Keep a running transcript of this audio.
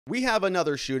We have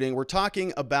another shooting. We're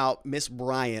talking about Miss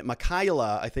Bryant,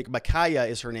 I think Makhia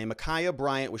is her name. Ma'Khia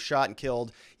Bryant was shot and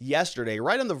killed yesterday,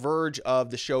 right on the verge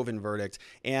of the Chauvin verdict.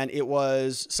 And it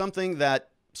was something that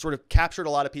sort of captured a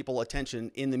lot of people's attention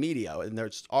in the media. And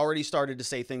there's already started to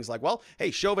say things like, well,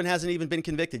 hey, Chauvin hasn't even been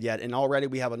convicted yet. And already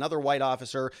we have another white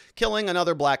officer killing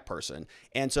another black person.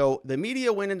 And so the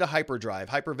media went into hyperdrive,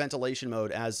 hyperventilation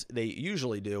mode, as they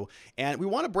usually do. And we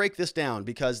want to break this down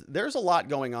because there's a lot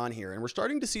going on here. And we're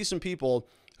starting to see some people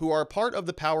who are part of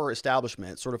the power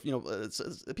establishment, sort of,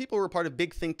 people who are part of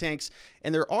big think tanks,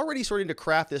 and they're already starting to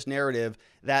craft this narrative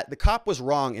that the cop was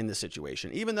wrong in this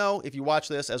situation. Even though if you watch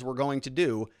this, as we're going to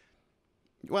do,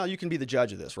 well, you can be the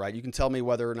judge of this, right? You can tell me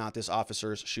whether or not this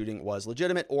officer's shooting was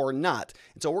legitimate or not.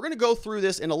 And so we're going to go through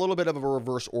this in a little bit of a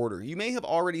reverse order. You may have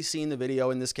already seen the video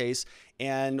in this case,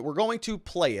 and we're going to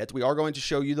play it. We are going to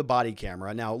show you the body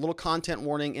camera. Now, a little content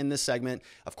warning in this segment.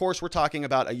 Of course, we're talking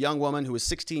about a young woman who is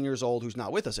 16 years old who's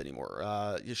not with us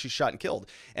anymore. She's shot and killed.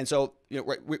 And so, we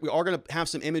are going to have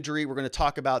some imagery. We're going to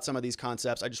talk about some of these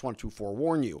concepts. I just wanted to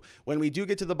forewarn you. When we do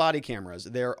get to the body cameras,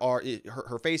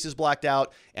 her face is blacked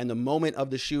out, and the moment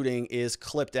of the shooting is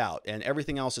clipped out, and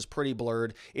everything else is pretty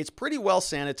blurred. It's pretty well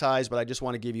sanitized, but I just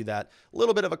want to give you that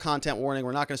little bit of a content warning.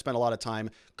 We're not going to spend a lot of time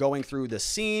going through the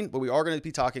scene, but we are going to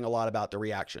be talking a lot about the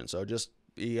reaction. So just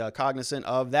be cognizant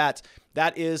of that.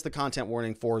 That is the content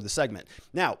warning for the segment.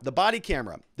 Now, the body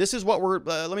camera. This is what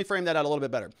let me frame that out a little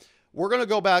bit better. We're going to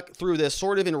go back through this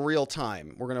sort of in real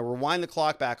time. We're going to rewind the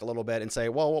clock back a little bit and say,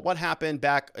 well, what happened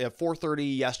back at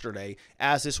 4:30 yesterday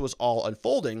as this was all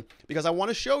unfolding? Because I want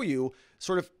to show you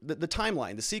sort of the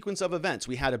timeline, the sequence of events.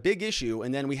 We had a big issue,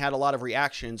 and then we had a lot of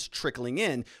reactions trickling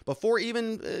in before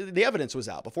even the evidence was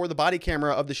out, before the body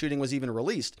camera of the shooting was even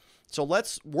released. So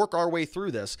let's work our way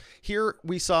through this. Here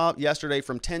we saw yesterday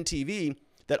from 10 TV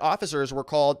that officers were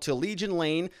called to Legion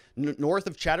Lane north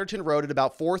of Chatterton Road at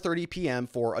about 4:30 p.m.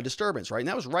 for a disturbance, right? And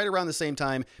that was right around the same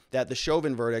time that the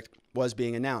Chauvin verdict was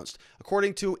being announced.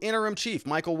 According to Interim Chief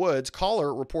Michael Woods,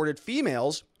 caller reported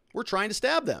females were trying to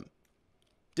stab them.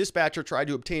 Dispatcher tried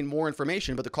to obtain more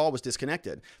information, but the call was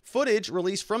disconnected. Footage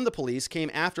released from the police came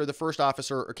from the first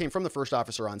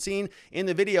officer on scene. In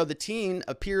the video, the teen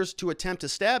appears to attempt to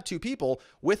stab two people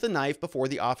with a knife before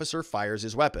the officer fires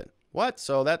his weapon. What?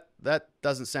 So that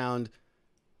doesn't sound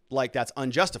like that's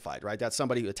unjustified, right? That's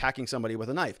somebody attacking somebody with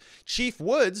a knife. Chief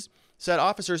Woods said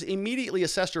officers immediately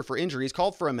assessed her for injuries,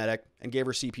 called for a medic, and gave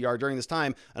her CPR. During this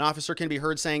time, an officer can be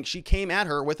heard saying she came at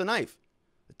her with a knife.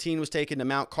 The teen was taken to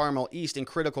Mount Carmel East in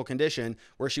critical condition,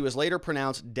 where she was later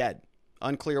pronounced dead.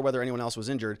 Unclear whether anyone else was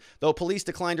injured. Though police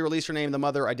declined to release her name, the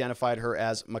mother identified her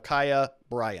as Ma'Khia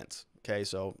Bryant. Okay,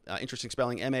 so interesting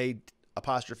spelling, M-A''Khia.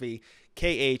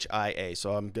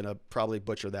 So I'm going to probably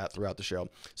butcher that throughout the show.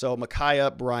 So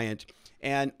Ma'Khia Bryant.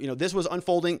 And, this was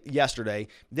unfolding yesterday.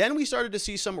 Then we started to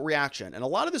see some reaction. And a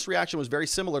lot of this reaction was very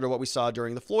similar to what we saw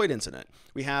during the Floyd incident.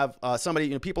 We have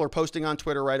somebody, people are posting on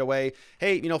Twitter right away.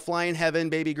 Hey, fly in heaven,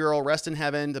 baby girl, rest in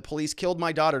heaven. The police killed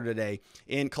my daughter today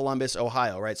in Columbus,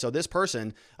 Ohio, right? So this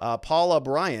person, Paula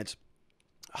Bryant,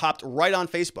 hopped right on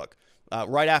Facebook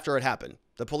right after it happened.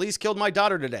 The police killed my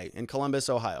daughter today in Columbus,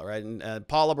 Ohio, right? And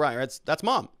Paula Bryant, right? That's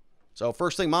mom. So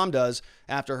first thing mom does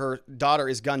after her daughter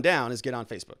is gunned down is get on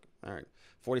Facebook. All right.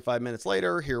 45 minutes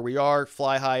later, here we are.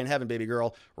 Fly high in heaven, baby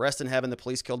girl. Rest in heaven. The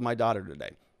police killed my daughter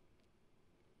today.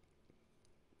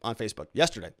 On Facebook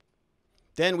yesterday.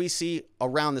 Then we see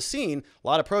around the scene, a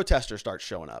lot of protesters start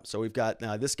showing up. So we've got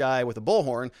this guy with a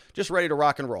bullhorn just ready to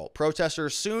rock and roll.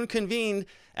 Protesters soon convened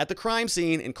at the crime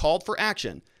scene and called for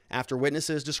action after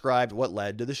witnesses described what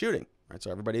led to the shooting. All right, so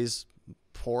everybody's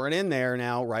pouring in there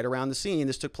now right around the scene.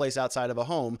 This took place outside of a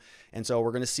home. And so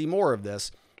we're going to see more of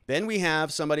this. Then we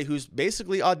have somebody who's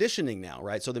basically auditioning now,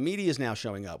 right? So the media is now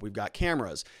showing up. We've got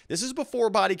cameras. This is before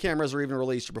body cameras are even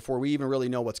released or before we even really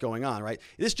know what's going on, right?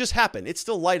 This just happened. It's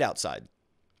still light outside.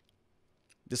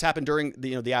 This happened during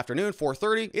the afternoon,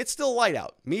 4:30. It's still light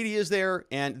out. Media is there,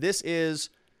 and this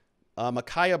is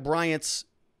Ma'Khia Bryant's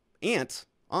aunt,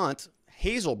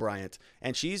 Hazel Bryant,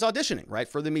 and she's auditioning, right,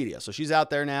 for the media. So she's out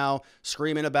there now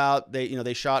screaming about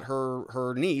they shot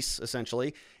her niece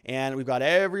essentially, and we've got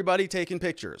everybody taking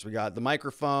pictures. We got the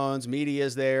microphones,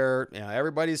 media's there,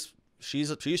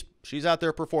 she's out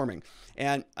there performing.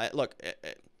 And look,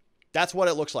 that's what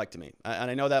it looks like to me. And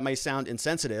I know that may sound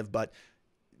insensitive, but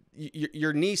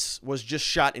your niece was just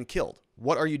shot and killed.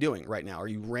 What are you doing right now? Are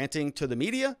you ranting to the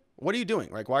media? What are you doing?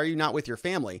 Like, why are you not with your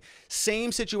family?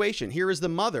 Same situation. Here is the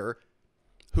mother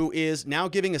who is now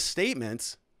giving a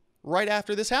statement right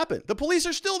after this happened. The police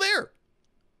are still there.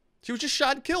 She was just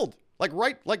shot and killed, like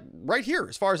right here,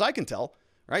 as far as I can tell.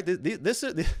 right?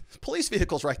 The police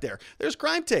vehicle's right there. There's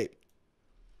crime tape.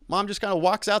 Mom just kind of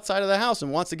walks outside of the house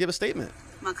and wants to give a statement.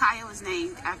 Makhia was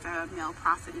named after a male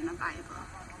prophet in the Bible.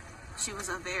 She was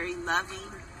a very loving,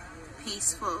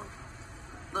 peaceful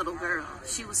little girl.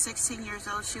 She was 16 years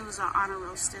old. She was an honor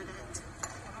roll student.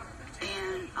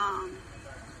 And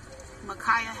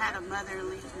Makhia had a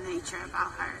motherly nature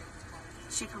about her.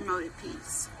 She promoted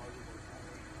peace.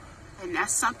 And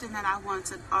that's something that I want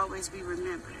to always be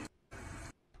remembered.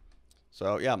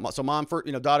 So, yeah, so mom,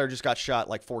 daughter just got shot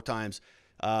like 4 times.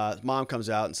 Mom comes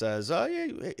out and says,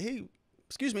 hey,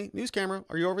 excuse me, news camera,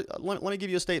 are you over? Let me give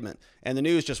you a statement. And the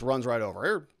news just runs right over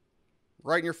here,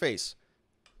 right in your face.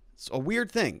 It's a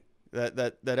weird thing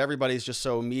that everybody's just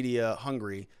so media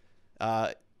hungry.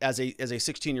 As a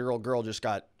 16-year-old girl just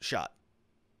got shot.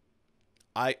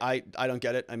 I don't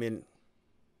get it. I mean,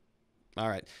 all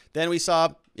right. Then we saw,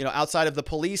 outside of the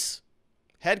police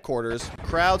headquarters,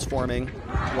 crowds forming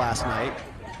last night.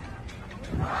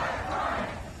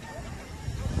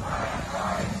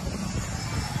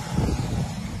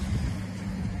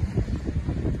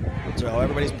 So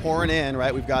everybody's pouring in,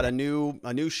 right? We've got a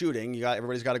new shooting.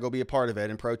 Everybody's got to go be a part of it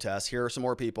and protest. Here are some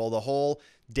more people. The whole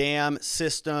damn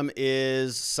system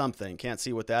is something. Can't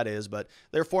see what that is, but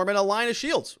they're forming a line of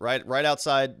shields right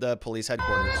outside the police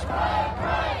headquarters.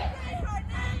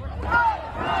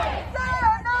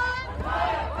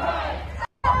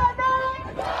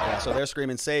 So they're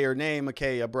screaming, say your name,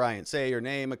 Ma'Khia Bryant. Say your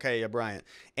name, Ma'Khia Bryant.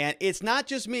 And it's not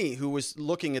just me who was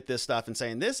looking at this stuff and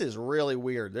saying, this is really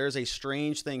weird. There's a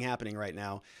strange thing happening right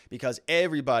now because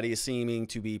everybody is seeming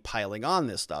to be piling on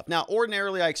this stuff. Now,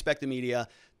 ordinarily, I expect the media,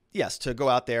 yes, to go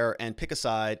out there and pick a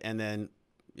side and then,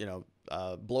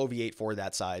 bloviate for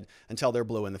that side until they're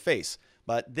blue in the face.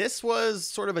 But this was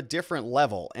sort of a different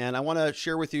level. And I want to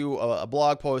share with you a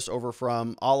blog post over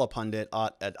from Allah Pundit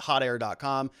at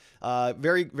hotair.com.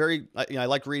 Very, very, I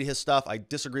like to read his stuff. I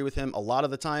disagree with him a lot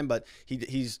of the time, but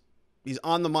he's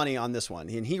on the money on this one.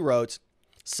 And he wrote,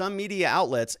 some media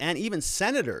outlets and even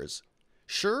senators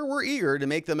sure were eager to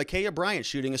make the Ma'Khia Bryant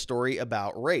shooting a story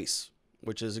about race,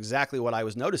 which is exactly what I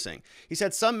was noticing. He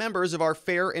said some members of our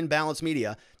fair and balanced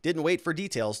media didn't wait for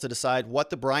details to decide what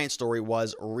the Bryant story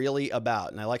was really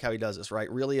about. And I like how he does this, right?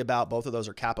 Really about, both of those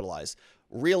are capitalized.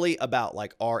 Really about,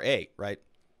 like RA, right?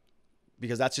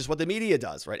 Because that's just what the media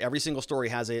does, right? Every single story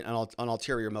has an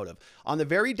ulterior motive. On the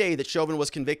very day that Chauvin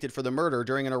was convicted for the murder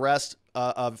during an arrest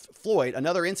of Floyd,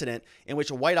 another incident in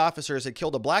which white officers had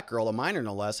killed a black girl, a minor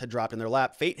no less, had dropped in their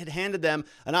lap, fate had handed them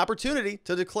an opportunity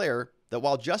to declare that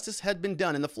while justice had been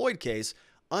done in the Floyd case,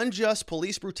 unjust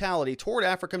police brutality toward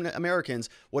African Americans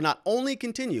would not only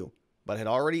continue, but had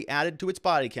already added to its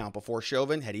body count before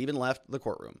Chauvin had even left the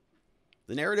courtroom.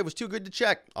 The narrative was too good to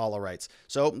check, Allah writes.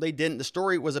 So they didn't. The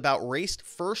story was about race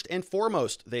first and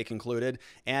foremost, they concluded.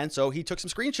 And so he took some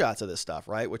screenshots of this stuff,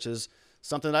 right? Which is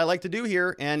something that I like to do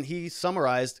here. And he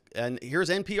summarized, and here's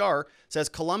NPR, says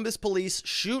Columbus police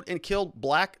shoot and kill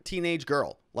black teenage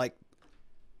girl. Like,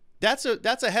 that's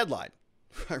a headline.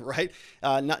 Right?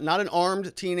 Not an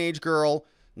armed teenage girl,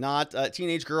 not a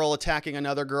teenage girl attacking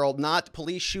another girl, not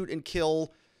police shoot and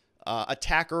kill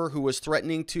attacker who was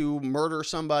threatening to murder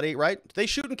somebody, right? They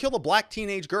shoot and kill a black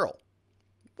teenage girl.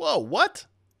 Whoa, what?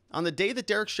 On the day that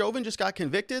Derek Chauvin just got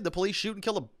convicted, the police shoot and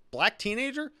kill a black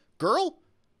teenager girl?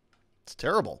 It's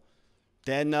terrible.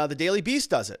 Then the Daily Beast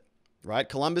does it, right?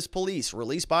 Columbus police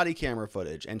release body camera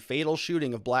footage and fatal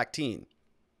shooting of black teen.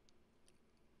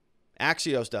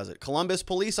 Axios does it. Columbus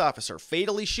police officer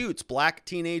fatally shoots black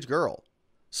teenage girl.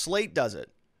 Slate does it.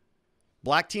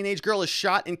 Black teenage girl is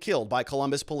shot and killed by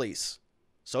Columbus police.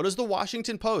 So does the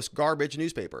Washington Post, garbage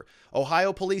newspaper.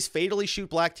 Ohio police fatally shoot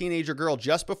black teenager girl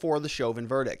just before the Chauvin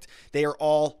verdict. They are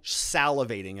all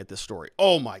salivating at this story.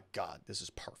 Oh my God, this is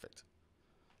perfect.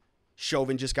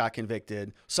 Chauvin just got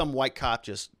convicted. Some white cop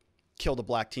just killed a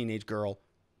black teenage girl.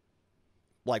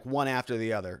 Like one after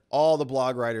the other. All the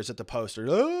blog writers at the Post are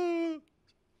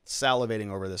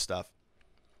salivating over this stuff.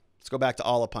 Let's go back to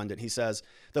Allah Pundit. He says,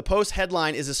 the Post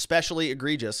headline is especially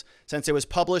egregious since it was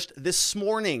published this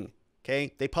morning.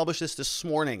 Okay, they published this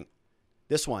morning.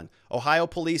 This one, Ohio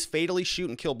police fatally shoot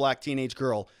and kill black teenage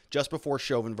girl just before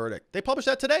Chauvin verdict. They published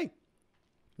that today,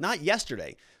 not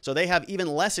yesterday. So they have even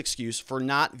less excuse for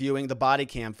not viewing the body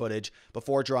cam footage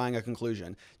before drawing a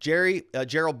conclusion.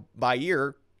 Gerald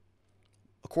Bayer,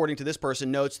 according to this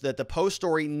person, notes that the Post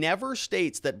story never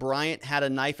states that Bryant had a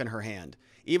knife in her hand,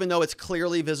 even though it's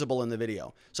clearly visible in the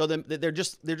video. So they're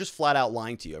just flat out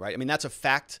lying to you, right? I mean, that's a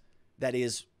fact that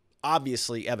is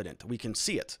obviously evident. We can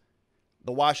see it.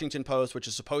 The Washington Post, which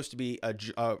is supposed to be a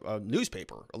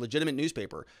newspaper, a legitimate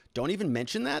newspaper, don't even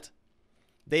mention that.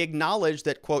 They acknowledge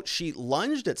that, quote, she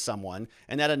lunged at someone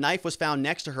and that a knife was found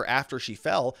next to her after she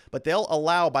fell, but they'll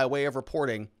allow, by way of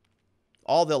reporting,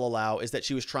 all they'll allow is that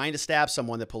she was trying to stab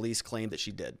someone that police claimed that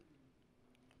she did.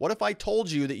 What if I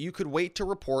told you that you could wait to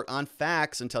report on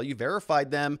facts until you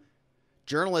verified them?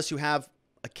 Journalists who have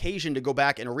occasion to go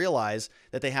back and realize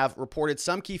that they have reported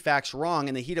some key facts wrong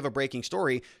in the heat of a breaking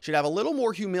story should have a little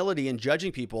more humility in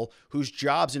judging people whose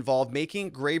jobs involve making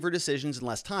graver decisions in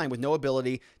less time with no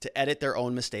ability to edit their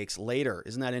own mistakes later.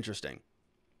 Isn't that interesting?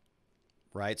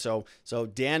 Right? So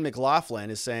Dan McLaughlin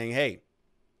is saying, hey,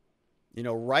 you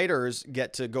know, writers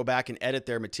get to go back and edit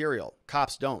their material.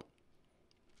 Cops don't.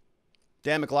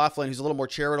 Dan McLaughlin, who's a little more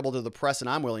charitable to the press than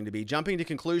I'm willing to be, jumping to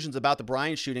conclusions about the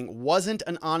Bryant shooting wasn't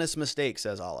an honest mistake,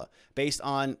 says Allah, based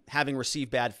on having received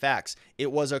bad facts.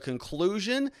 It was a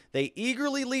conclusion they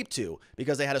eagerly leaped to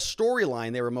because they had a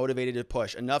storyline they were motivated to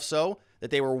push, enough so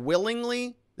that they were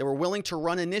willing to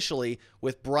run initially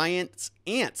with Bryant's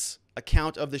aunt's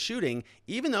account of the shooting,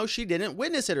 even though she didn't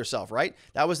witness it herself, right?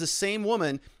 That was the same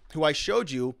woman who I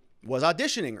showed you was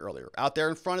auditioning earlier, out there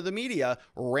in front of the media,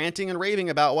 ranting and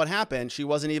raving about what happened. She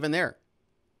wasn't even there.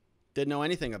 Didn't know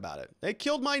anything about it. They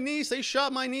killed my niece. They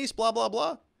shot my niece, blah, blah,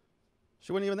 blah.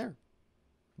 She wasn't even there.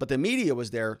 But the media was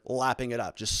there lapping it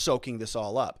up, just soaking this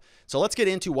all up. So let's get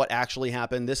into what actually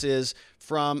happened. This is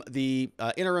from the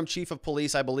interim chief of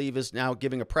police, I believe, is now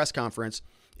giving a press conference.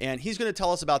 And he's going to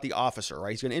tell us about the officer, right?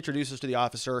 He's going to introduce us to the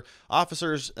officer.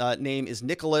 Officer's name is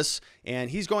Nicholas, and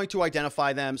he's going to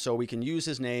identify them so we can use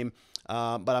his name.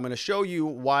 But I'm going to show you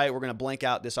why we're going to blank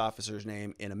out this officer's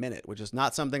name in a minute, which is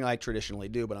not something I traditionally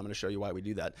do, but I'm going to show you why we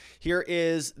do that. Here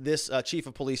is this chief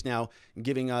of police now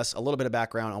giving us a little bit of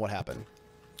background on what happened.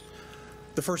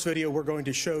 The first video we're going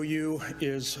to show you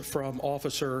is from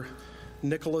Officer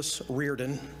Nicholas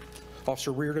Reardon.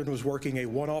 Officer Reardon was working a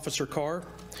one-officer car.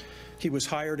 He was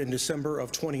hired in December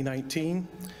of 2019.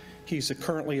 He's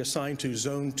currently assigned to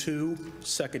Zone 2,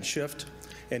 second shift,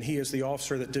 and he is the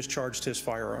officer that discharged his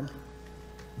firearm.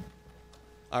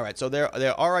 All right, so they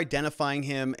are identifying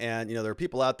him, and you know there are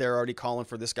people out there already calling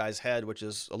for this guy's head, which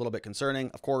is a little bit concerning,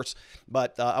 of course.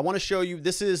 But I want to show you.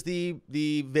 This is the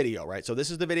video, right? So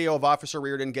this is the video of Officer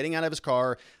Reardon getting out of his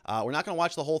car. We're not going to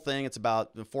watch the whole thing. It's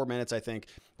about 4 minutes, I think.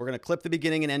 We're going to clip the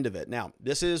beginning and end of it. Now,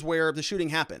 this is where the shooting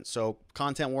happens. So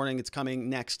content warning, it's coming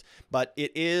next, but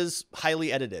it is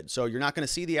highly edited. So you're not going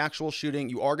to see the actual shooting.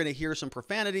 You are going to hear some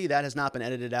profanity that has not been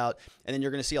edited out, and then you're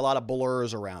going to see a lot of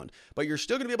blurs around. But you're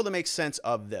still going to be able to make sense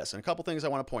of this. And a couple things I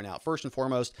want to point out. First and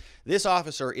foremost, this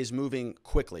officer is moving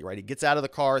quickly, right? He gets out of the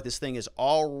car. This thing is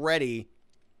already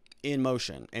in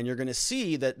motion, and you're going to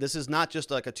see that this is not just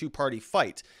like a two-party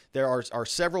fight. There are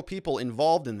several people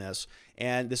involved in this,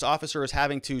 and this officer is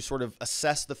having to sort of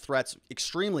assess the threats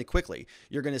extremely quickly.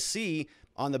 You're going to see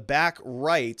on the back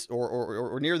right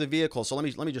or near the vehicle. So let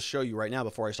me just show you right now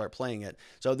before I start playing it.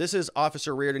 So this is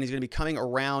Officer Reardon. He's going to be coming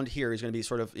around here. He's going to be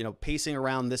sort of, you know, pacing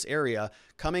around this area,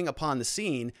 coming upon the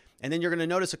scene. And then you're going to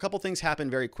notice a couple things happen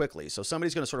very quickly. So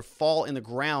somebody's going to sort of fall in the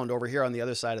ground over here on the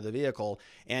other side of the vehicle,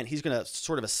 and he's going to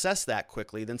sort of assess that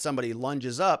quickly. Then somebody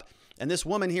lunges up, and this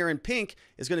woman here in pink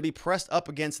is going to be pressed up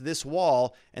against this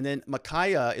wall, and then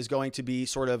Makhia is going to be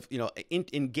sort of, you know,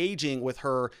 engaging with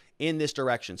her in this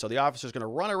direction. So the officer's going to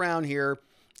run around here,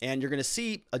 and you're going to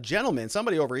see a gentleman,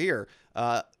 somebody over here,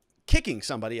 kicking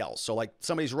somebody else. So like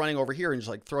somebody's running over here and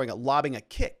just like lobbing a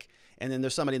kick. And then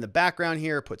there's somebody in the background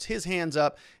here, puts his hands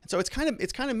up. And so it's kind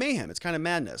of mayhem. It's kind of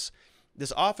madness.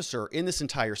 This officer in this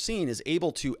entire scene is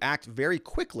able to act very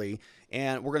quickly.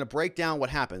 And we're going to break down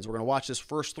what happens. We're going to watch this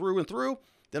first through and through.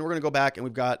 Then we're going to go back and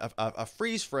we've got a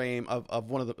freeze frame of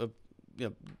one of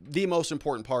the most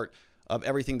important part of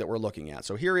everything that we're looking at.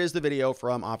 So here is the video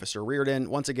from Officer Reardon.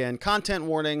 Once again, content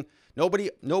warning.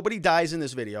 Nobody dies in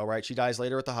this video, right? She dies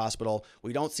later at the hospital.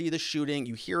 We don't see the shooting.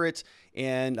 You hear it,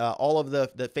 and all of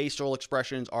the facial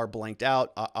expressions are blanked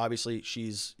out. Obviously,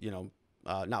 she's, you know,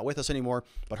 not with us anymore,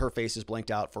 but her face is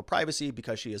blanked out for privacy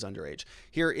because she is underage.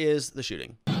 Here is the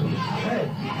shooting. Hey,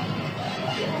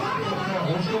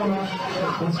 what's going on?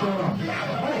 What's going on?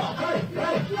 Hey,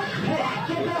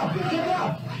 get down, get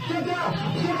down, get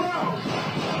down, get down.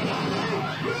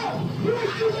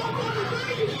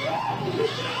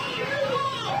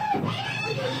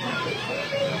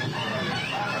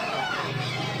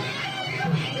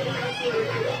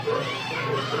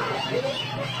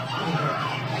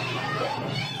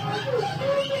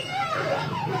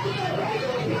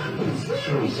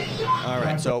 All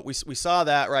right, so we saw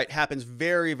that, right? Happens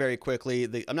very, very quickly.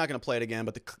 I'm not going to play it again,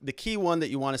 but the key one that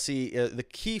you want to see, the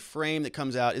key frame that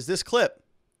comes out is this clip.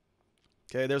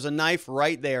 Okay, there's a knife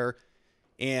right there,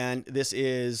 and this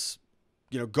is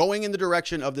going in the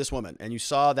direction of this woman, and you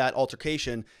saw that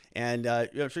altercation, and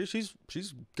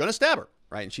she's gonna stab her,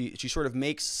 right? And she sort of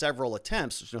makes several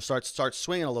attempts, starts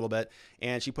swinging a little bit,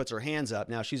 and she puts her hands up.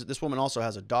 Now this woman also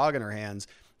has a dog in her hands,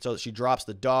 so that she drops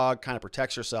the dog, kind of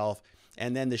protects herself,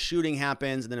 and then the shooting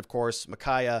happens, and then of course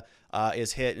Makhia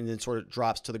is hit and then sort of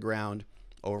drops to the ground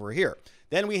over here.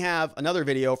 Then we have another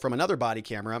video from another body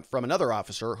camera from another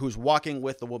officer who's walking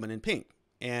with the woman in pink.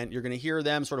 And you're going to hear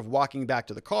them sort of walking back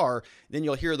to the car. Then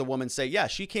you'll hear the woman say, yeah,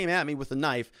 she came at me with a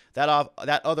knife. That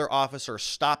other officer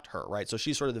stopped her, right? So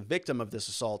she's sort of the victim of this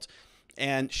assault.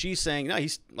 And she's saying, no,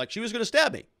 he's like, she was going to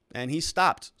stab me. And he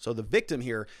stopped. So the victim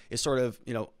here is sort of,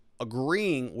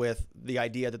 agreeing with the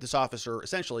idea that this officer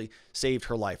essentially saved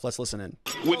her life. Let's listen in.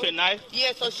 With a knife?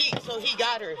 Yeah, so he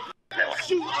got her.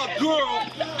 Shoot a girl.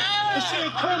 And she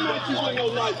ain't come at you with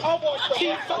no knife.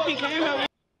 She fucking came at me.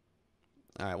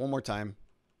 All right, one more time.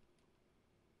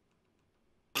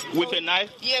 With a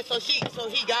knife? Yeah, so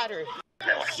he got her.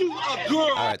 Shoot a girl.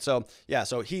 All right,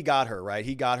 so he got her, right?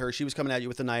 He got her. She was coming at you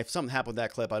with a knife. Something happened with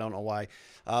that clip. I don't know why.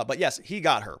 But yes, he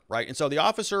got her, right? And so the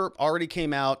officer already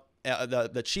came out.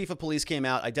 The chief of police came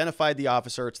out, identified the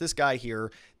officer. It's this guy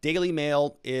here. Daily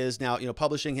Mail is now,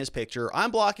 publishing his picture. I'm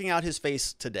blocking out his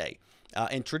face today.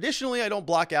 And traditionally, I don't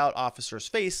block out officers'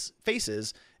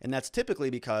 faces, and that's typically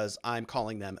because I'm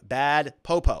calling them bad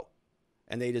popo,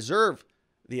 and they deserve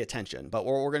the attention. But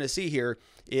what we're going to see here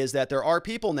is that there are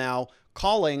people now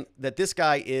calling that this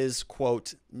guy is,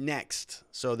 quote, next.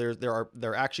 So there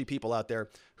are actually people out there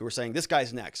who are saying this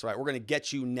guy's next, right? We're going to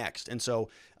get you next. And so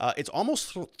it's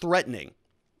almost threatening.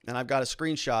 And I've got a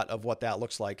screenshot of what that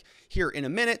looks like here in a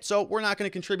minute. So we're not going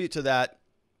to contribute to that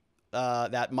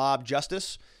mob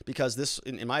justice, because this,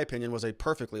 in my opinion, was a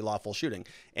perfectly lawful shooting.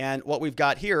 And what we've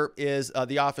got here is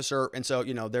the officer. And so,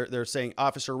 they're saying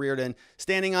Officer Reardon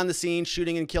standing on the scene,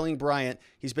 shooting and killing Bryant.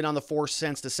 He's been on the force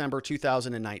since December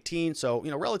 2019. So,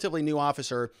 relatively new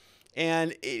officer.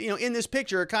 And, in this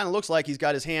picture, it kind of looks like he's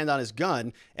got his hand on his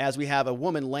gun as we have a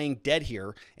woman laying dead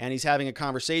here, and he's having a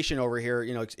conversation over here,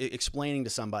 explaining to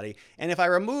somebody. And if I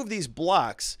remove these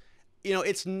blocks,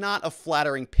 it's not a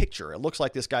flattering picture. It looks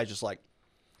like this guy just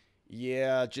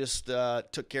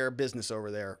took care of business over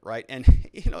there, right? And,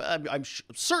 I'm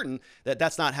certain that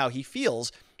that's not how he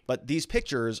feels, but these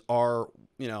pictures are,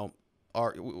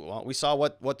 we saw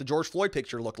what the George Floyd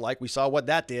picture looked like. We saw what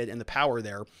that did and the power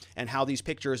there, and how these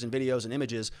pictures and videos and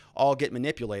images all get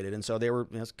manipulated. And so they were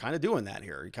kind of doing that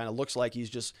here. He kind of looks like he's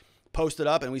just posted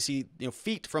up, and we see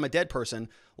feet from a dead person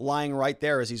lying right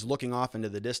there as he's looking off into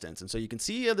the distance. And so you can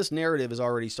see this narrative is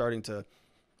already starting to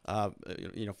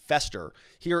fester.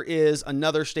 Here is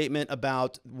another statement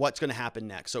about what's going to happen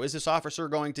next. So is this officer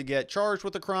going to get charged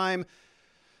with a crime?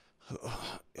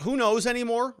 Who knows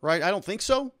anymore, right? I don't think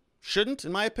so. Shouldn't,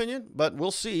 in my opinion, but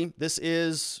we'll see. This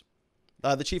is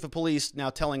the chief of police now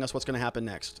telling us what's going to happen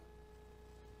next.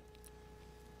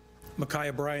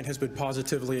 Ma'Khia Bryant has been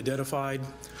positively identified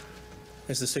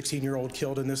as the 16-year-old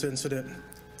killed in this incident,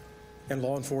 and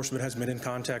law enforcement has been in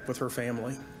contact with her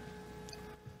family.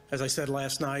 As I said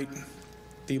last night,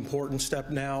 the important step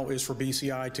now is for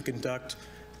BCI to conduct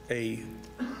an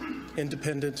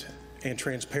independent and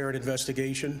transparent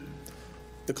investigation.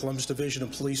 The Columbus Division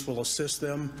of Police will assist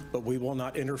them, but we will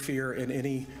not interfere in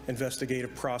any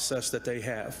investigative process that they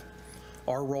have.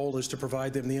 Our role is to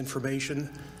provide them the information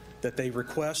that they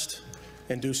request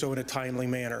and do so in a timely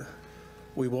manner.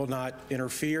 We will not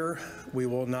interfere. We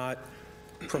will not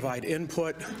provide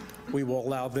input. We will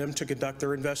allow them to conduct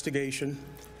their investigation.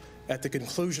 At the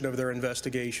conclusion of their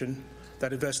investigation,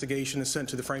 that investigation is sent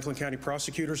to the Franklin County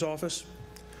Prosecutor's Office,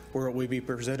 where it will be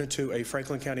presented to a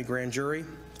Franklin County grand jury.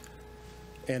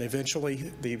 And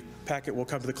eventually, the packet will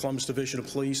come to the Columbus Division of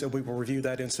Police, and we will review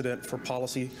that incident for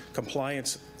policy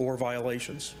compliance or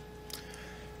violations.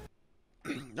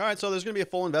 All right, so there's going to be a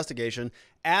full investigation,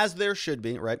 as there should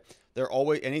be, right?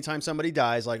 Anytime somebody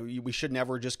dies, we should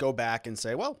never just go back and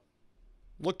say, well,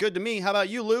 look good to me. How about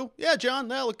you, Lou? Yeah, John,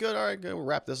 that look good. All right, we'll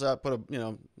wrap this up. Put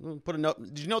a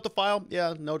note. Did you note the file?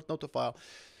 Yeah, note the file.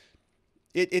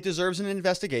 It deserves an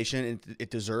investigation, and it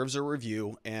deserves a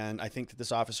review, and I think that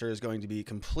this officer is going to be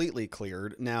completely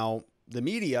cleared. Now, the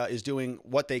media is doing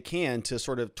what they can to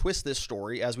sort of twist this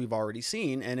story, as we've already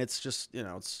seen, and it's just,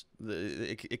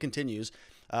 it continues.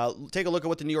 Take a look at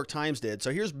what the New York Times did.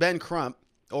 So here's Ben Crump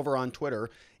over on Twitter,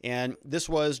 and this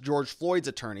was George Floyd's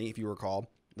attorney, if you recall,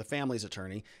 the family's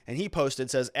attorney, and he posted,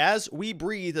 says, as we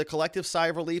breathe a collective sigh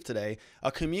of relief today,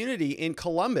 a community in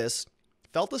Columbus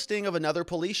felt the sting of another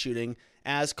police shooting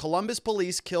as Columbus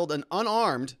police killed an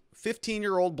unarmed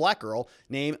 15-year-old black girl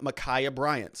named Ma'Khia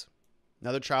Bryant.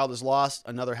 Another child is lost.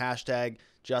 Another hashtag,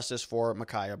 justice for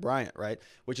Ma'Khia Bryant, right?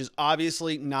 Which is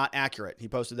obviously not accurate. He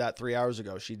posted that 3 hours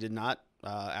ago. She did not,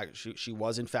 she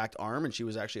was in fact armed, and she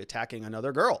was actually attacking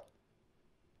another girl.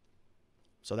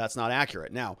 So that's not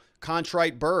accurate. Now,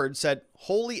 Contrite Bird said,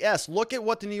 holy S, look at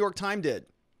what the New York Times did.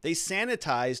 They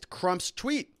sanitized Crump's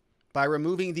tweet by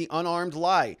removing the unarmed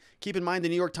lie. Keep in mind, the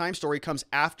New York Times story comes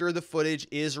after the footage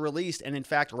is released and in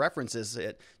fact references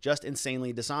it. Just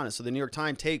insanely dishonest. So the New York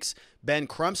Times takes Ben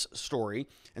Crump's story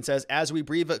and says, as we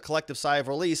breathe a collective sigh of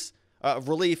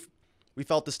relief, we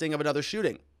felt the sting of another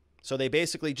shooting. So they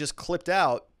basically just clipped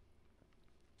out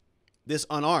this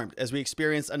unarmed as we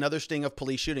experienced another sting of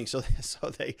police shooting. So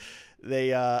they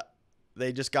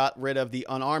just got rid of the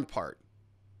unarmed part,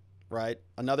 right?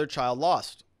 Another child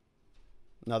lost.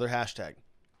 Another hashtag.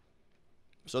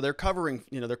 So they're covering,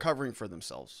 they're covering for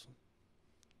themselves.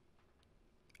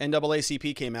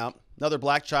 NAACP came out. Another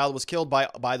black child was killed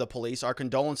by the police. Our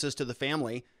condolences to the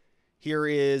family. Here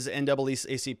is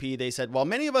NAACP. They said, while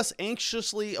many of us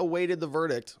anxiously awaited the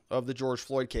verdict of the George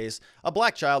Floyd case, a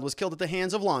black child was killed at the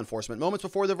hands of law enforcement. Moments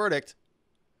before the verdict,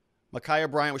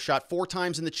 Ma'Khia Bryant was shot 4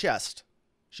 times in the chest.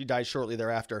 She died shortly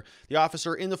thereafter. The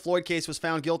officer in the Floyd case was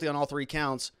found guilty on all 3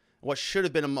 counts. What should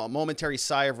have been a momentary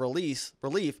sigh of relief,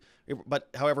 but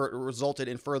however, it resulted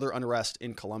in further unrest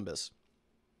in Columbus.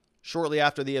 Shortly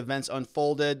after the events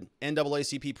unfolded,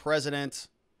 NAACP president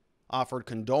offered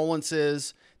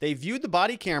condolences. They viewed the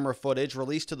body camera footage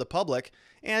released to the public,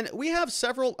 and we have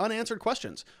several unanswered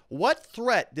questions. What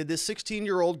threat did this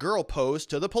 16-year-old girl pose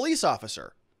to the police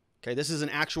officer? Okay, this is an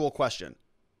actual question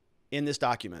in this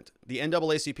document. The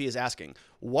NAACP is asking,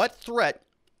 what threat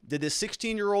did this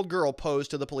 16-year-old girl pose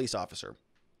to the police officer?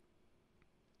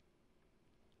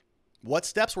 What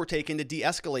steps were taken to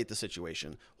de-escalate the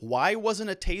situation? Why wasn't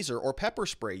a taser or pepper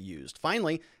spray used?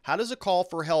 Finally, how does a call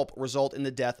for help result in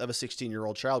the death of a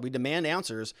 16-year-old child? We demand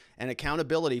answers and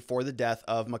accountability for the death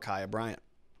of Ma'Khia Bryant.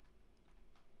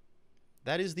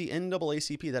 That is the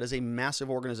NAACP. That is a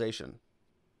massive organization.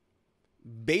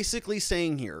 Basically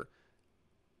saying here,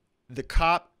 the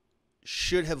cop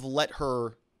should have let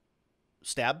her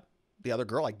stab the other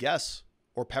girl, I guess,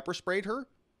 or pepper sprayed her.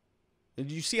 Did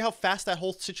you see how fast that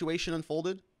whole situation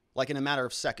unfolded? Like in a matter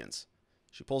of seconds.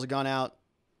 She pulls a gun out.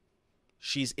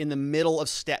 She's in the middle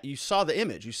of you saw the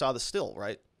image. You saw the still,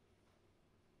 right?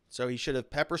 So he should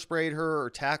have pepper sprayed her or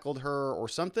tackled her or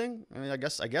something. I mean, I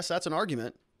guess that's an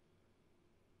argument.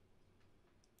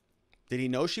 Did he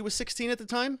know she was 16 at the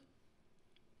time?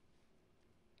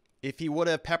 If he would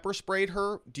have pepper sprayed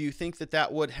her, do you think that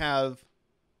that would have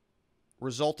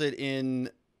resulted in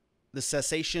the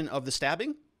cessation of the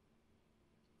stabbing?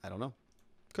 I don't know.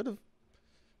 Could have.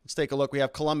 Let's take a look. We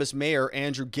have Columbus Mayor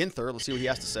Andrew Ginther. Let's see what he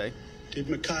has to say. Did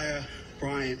Ma'Khia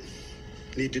Bryant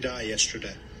need to die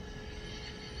yesterday?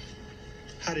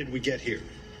 How did we get here?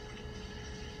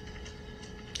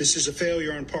 This is a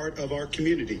failure on part of our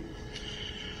community.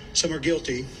 Some are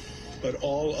guilty, but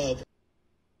all of...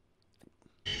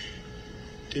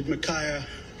 Did Ma'Khia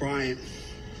Bryant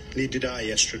need to die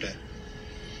yesterday?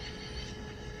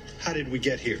 How did we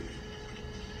get here?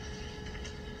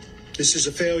 This is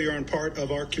a failure on part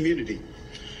of our community.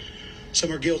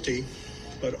 Some are guilty,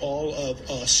 but all of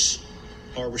us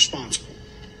are responsible.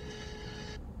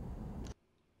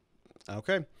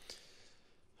 Okay.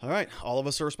 All right. All of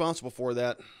us are responsible for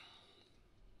that.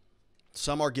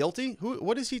 Some are guilty?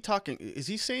 What is he talking? Is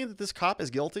he saying that this cop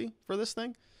is guilty for this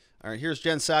thing? All right, here's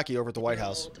Jen Psaki over at the White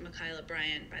House. Ma'Khia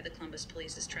Bryant by the Columbus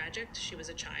Police is tragic. She was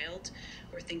a child.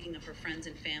 We're thinking of her friends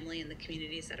and family and the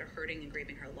communities that are hurting and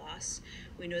grieving her loss.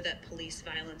 We know that police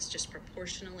violence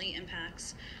disproportionately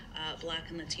impacts Black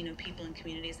and Latino people and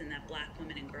communities, and that Black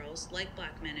women and girls, like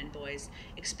Black men and boys,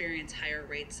 experience higher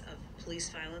rates of police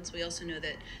violence. We also know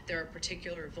that there are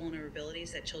particular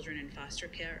vulnerabilities that children in foster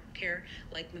care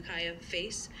like Makhia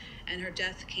face, and her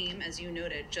death came, as you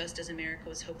noted, just as America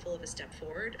was hopeful of a step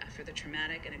forward after the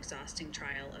traumatic and exhausting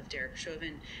trial of Derek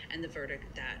Chauvin and the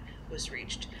verdict that was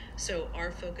reached. So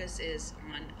our focus is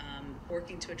on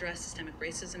working to address systemic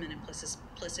racism and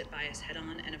implicit bias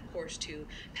head-on, and of course to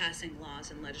passing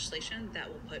laws and legislation that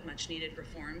will put much needed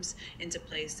reforms into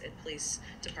place at police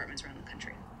departments around the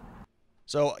country.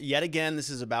 So yet again, this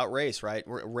is about race, right?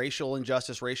 Racial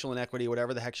injustice, racial inequity,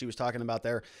 whatever the heck she was talking about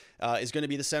there, is going to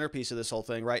be the centerpiece of this whole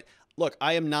thing, right? Look,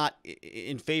 I am not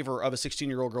in favor of a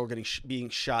 16-year-old girl being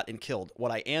shot and killed.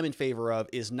 What I am in favor of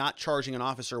is not charging an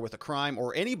officer with a crime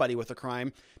or anybody with a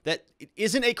crime that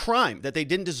isn't a crime that they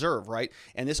didn't deserve, right?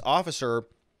 And this officer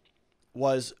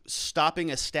was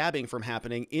stopping a stabbing from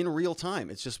happening in real time.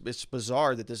 It's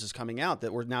bizarre that this is coming out,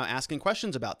 that we're now asking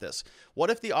questions about this. What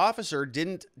if the officer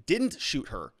didn't shoot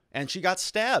her and she got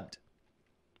stabbed?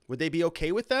 Would they be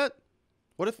okay with that?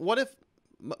 What if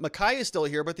Makhia is still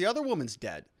here, but the other woman's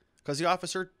dead because the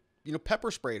officer,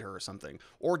 pepper sprayed her or something,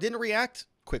 or didn't react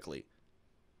quickly?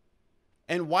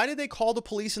 And why did they call the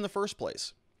police in the first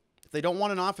place? If they don't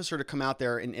want an officer to come out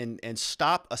there and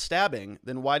stop a stabbing,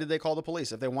 then why did they call the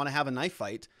police? If they want to have a knife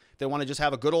fight, if they want to just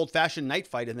have a good old-fashioned night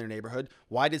fight in their neighborhood,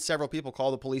 why did several people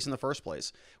call the police in the first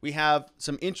place? We have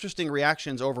some interesting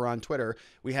reactions over on Twitter.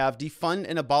 We have defund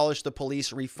and abolish the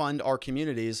police, refund our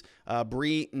communities.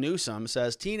 Bree Newsom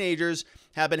says, teenagers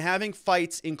have been having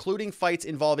fights, including fights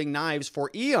involving knives,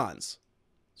 for eons.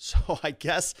 So I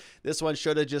guess this one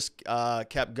should have just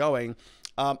kept going.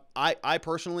 I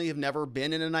personally have never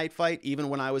been in a knife fight, even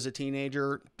when I was a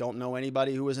teenager. Don't know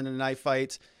anybody who was in a knife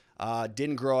fight.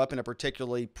 Didn't grow up in a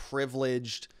particularly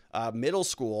privileged middle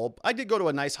school. I did go to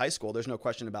a nice high school. There's no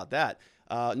question about that.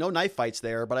 No knife fights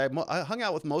there, but I hung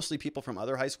out with mostly people from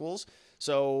other high schools.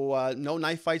 So no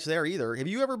knife fights there either. Have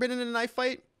you ever been in a knife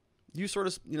fight? You sort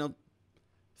of,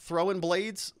 throwing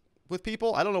blades with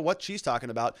people? I don't know what she's talking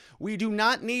about. We do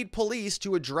not need police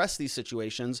to address these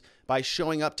situations by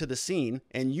showing up to the scene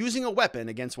and using a weapon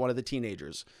against one of the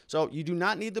teenagers. So you do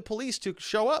not need the police to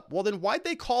show up. Well, then why'd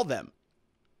they call them?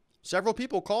 Several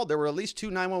people called. There were at least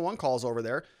 2 911 calls over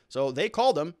there. So they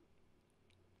called them.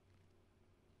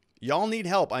 Y'all need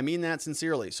help. I mean that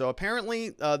sincerely. So apparently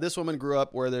this woman grew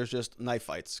up where there's just knife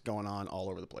fights going on all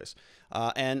over the place.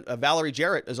 And Valerie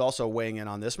Jarrett is also weighing in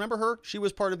on this. Remember her? She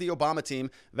was part of the Obama team.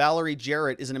 Valerie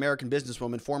Jarrett is an American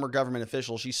businesswoman, former government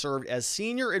official. She served as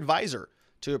senior advisor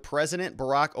to President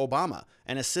Barack Obama,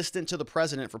 an assistant to the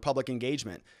president for public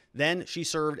engagement. Then she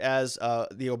served as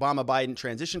the Obama-Biden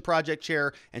Transition Project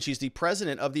chair, and she's the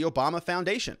president of the Obama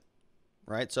Foundation.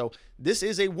 Right? So this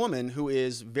is a woman who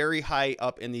is very high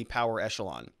up in the power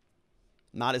echelon,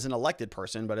 not as an elected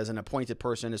person, but as an appointed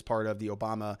person as part of the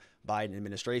Obama-Biden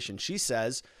administration. She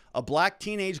says a black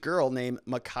teenage girl named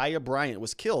Ma'Khia Bryant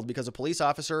was killed because a police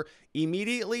officer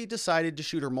immediately decided to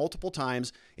shoot her multiple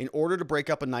times in order to break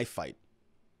up a knife fight.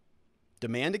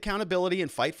 Demand accountability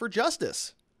and fight for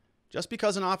justice. Just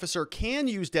because an officer can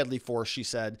use deadly force, she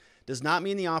said, does not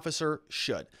mean the officer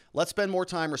should. Let's spend more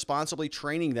time responsibly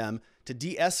training them to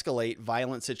de-escalate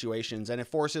violent situations, and if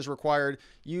force is required,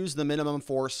 use the minimum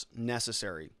force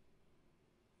necessary.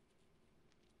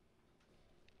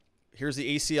 Here's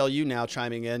the ACLU now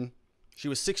chiming in. She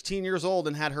was 16 years old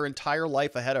and had her entire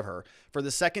life ahead of her. For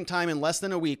the second time in less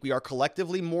than a week, we are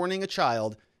collectively mourning a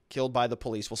child killed by the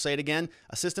police. We'll say it again.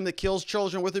 A system that kills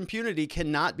children with impunity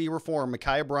cannot be reformed.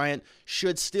 Ma'Khia Bryant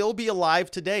should still be alive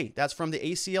today. That's from the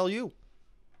ACLU.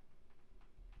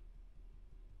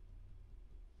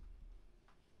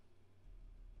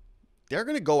 They're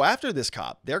going to go after this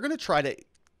cop. They're going to try to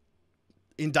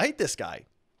indict this guy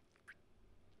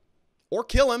or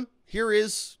kill him. Here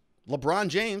is LeBron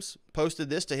James posted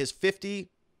this to his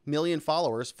 50 million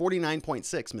followers,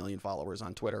 49.6 million followers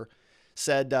on Twitter.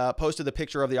 Said, posted the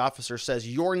picture of the officer, says,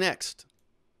 "You're next."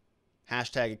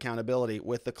 Hashtag accountability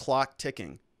with the clock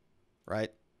ticking,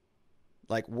 right?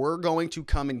 Like, we're going to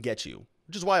come and get you,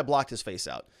 which is why I blocked his face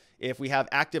out. If we have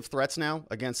active threats now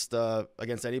against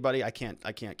anybody, I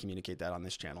can't communicate that on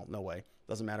this channel. No way.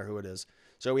 Doesn't matter who it is.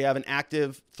 So we have an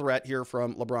active threat here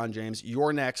from LeBron James.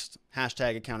 You're next.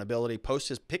 Hashtag accountability. Post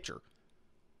his picture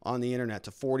on the internet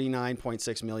to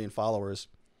 49.6 million followers.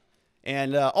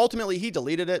 And ultimately, he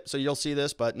deleted it, so you'll see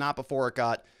this, but not before it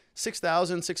got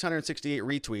 6,668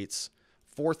 retweets,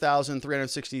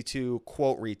 4,362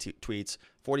 quote retweets,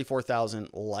 44,000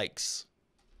 likes.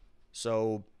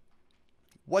 So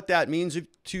what that means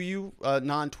to you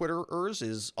non-Twitterers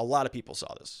is a lot of people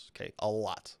saw this, okay? A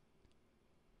lot.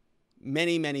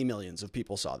 Many, many millions of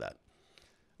people saw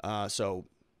that. So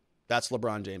that's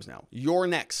LeBron James now. You're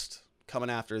next. Coming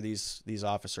after these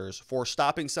officers for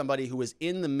stopping somebody who was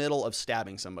in the middle of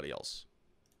stabbing somebody else.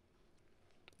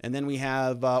 And then we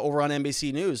have over on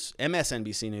NBC News,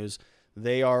 MSNBC News,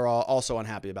 they are also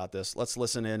unhappy about this. Let's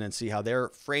listen in and see how they're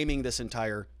framing this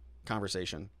entire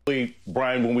conversation.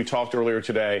 Brian, when we talked earlier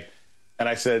today, and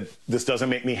I said, this doesn't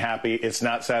make me happy, it's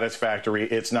not satisfactory,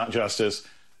 it's not justice,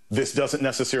 this doesn't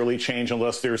necessarily change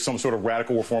unless there's some sort of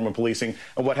radical reform in policing.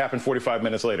 And what happened 45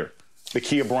 minutes later?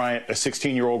 Ma'Khia Bryant, a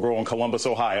 16-year-old girl in Columbus,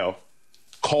 Ohio,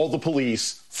 called the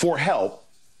police for help.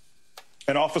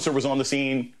 An officer was on the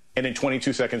scene, and in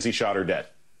 22 seconds, he shot her dead.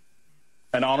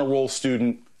 An honor roll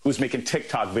student who's making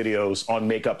TikTok videos on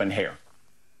makeup and hair.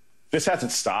 This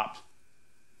hasn't stopped.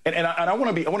 And I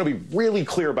want to be really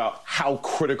clear about how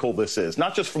critical this is,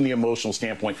 not just from the emotional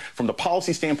standpoint, from the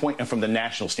policy standpoint, and from the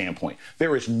national standpoint.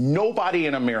 There is nobody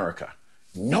in America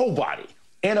who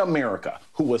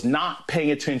was not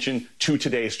paying attention to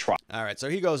today's trial. All right, so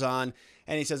he goes on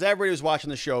and he says everybody was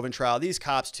watching the Chauvin trial, these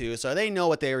cops too, so they know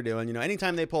what they were doing. You know,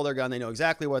 anytime they pull their gun, they know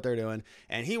exactly what they're doing.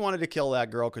 And he wanted to kill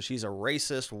that girl because she's a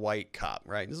racist white cop,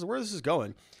 right? This is where this is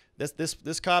going.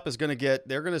 This cop is going to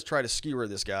they're going to try to skewer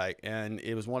this guy. And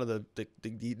it was one of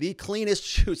the cleanest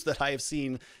shoots that I have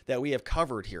seen that we have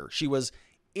covered here. She was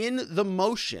in the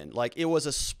motion, like it was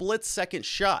a split-second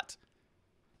shot.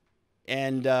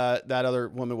 And that other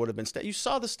woman would have been you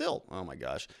saw the still. Oh, my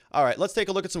gosh. All right, let's take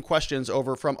a look at some questions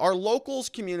over from our locals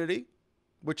community,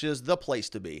 which is the place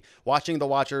to be.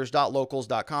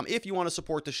 Watchingthewatchers.locals.com if you want to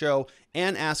support the show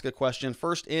and ask a question.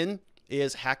 First in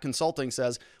is Hack Consulting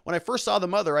says, when I first saw the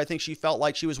mother, I think she felt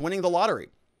like she was winning the lottery.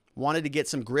 Wanted to get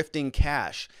some grifting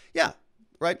cash. Yeah,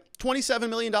 right. $27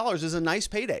 million is a nice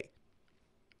payday.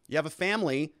 You have a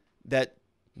family that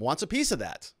wants a piece of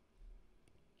that.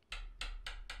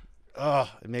 Oh,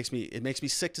 it makes me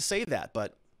sick to say that,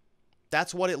 but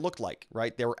that's what it looked like,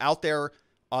 right? They were out there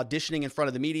auditioning in front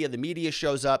of the media. The media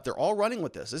shows up. They're all running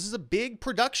with this. This is a big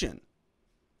production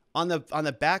on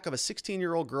the back of a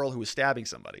 16-year-old girl who was stabbing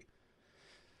somebody.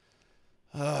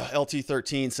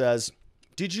 LT13 says,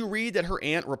 did you read that her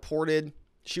aunt reported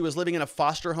she was living in a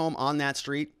foster home on that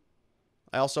street?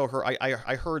 I also heard,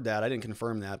 I heard that. I didn't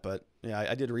confirm that, but yeah,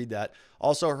 I did read that.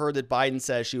 Also heard that Biden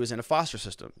says she was in a foster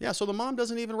system. Yeah, so the mom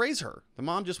doesn't even raise her. The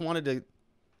mom just wanted to,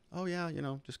 oh yeah, you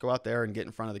know, just go out there and get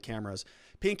in front of the cameras.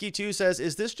 Pinky2 says,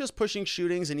 is this just pushing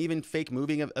shootings and even fake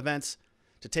moving events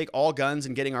to take all guns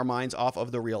and getting our minds off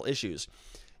of the real issues?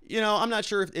 You know, I'm not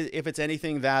sure if it's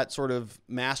anything that sort of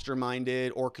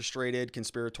masterminded, orchestrated,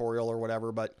 conspiratorial or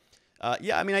whatever, but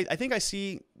yeah, I mean, I think I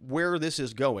see where this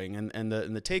is going, and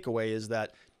the takeaway is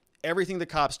that everything the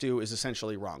cops do is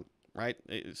essentially wrong, right?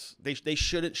 They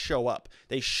shouldn't show up.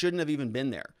 They shouldn't have even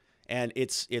been there, and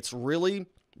it's really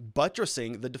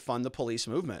buttressing the defund the police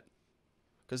movement,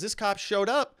 because this cop showed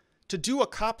up to do a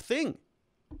cop thing,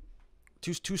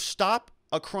 to stop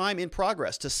a crime in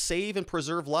progress, to save and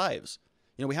preserve lives.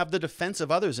 You know, we have the defense of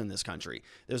others in this country.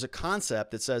 There's a concept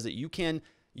that says that you can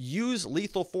use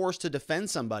lethal force to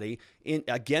defend somebody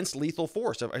against lethal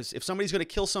force. If somebody's going to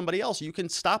kill somebody else, you can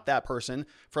stop that person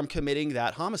from committing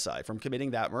that homicide, from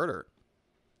committing that murder.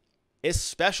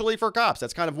 Especially for cops.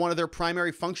 That's kind of one of their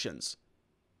primary functions,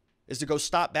 is to go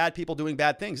stop bad people doing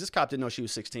bad things. This cop didn't know she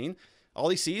was 16. All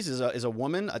he sees is a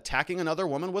woman attacking another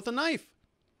woman with a knife.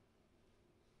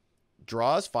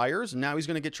 Draws, fires, and now he's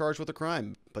going to get charged with a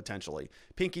crime, potentially.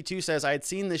 Pinky2 says, I had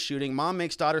seen this shooting. Mom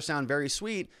makes daughter sound very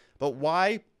sweet, but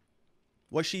why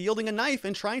was she yielding a knife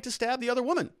and trying to stab the other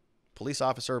woman? Police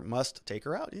officer must take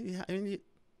her out. I mean,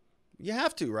 you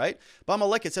have to, right?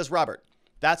 Bumalik, it says, Robert,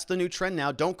 that's the new trend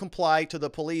now. Don't comply to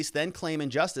the police, then claim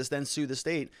injustice, then sue the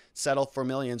state, settle for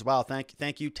millions. Wow,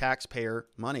 thank you, taxpayer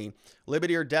money.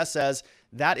 Liberty or Death says,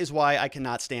 that is why I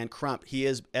cannot stand Crump. He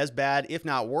is as bad, if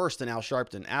not worse, than Al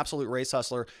Sharpton. Absolute race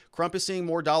hustler. Crump is seeing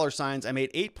more dollar signs. I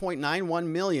made $8.91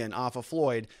 million off of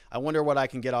Floyd. I wonder what I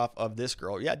can get off of this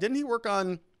girl. Yeah, didn't he work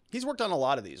on, he's worked on a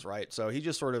lot of these, right? So he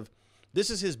just sort of, this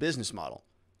is his business model.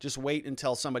 Just wait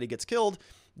until somebody gets killed,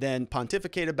 then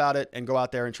pontificate about it and go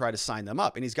out there and try to sign them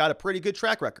up. And he's got a pretty good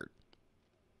track record.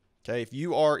 Okay,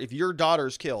 if your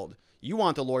daughter's killed, you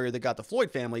want the lawyer that got the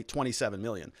Floyd family $27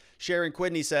 million. Sharon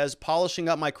Quidney says, polishing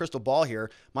up my crystal ball here,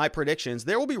 my predictions,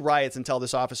 there will be riots until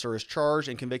this officer is charged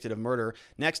and convicted of murder.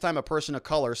 Next time a person of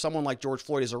color, someone like George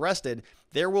Floyd, is arrested,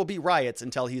 there will be riots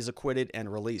until he's acquitted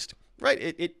and released.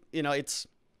 Right?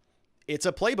 It's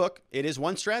a playbook. It is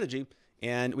one strategy,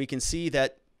 and we can see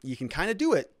that you can kind of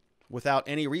do it without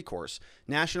any recourse.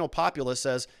 National Populist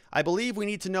says, I believe we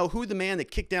need to know who the man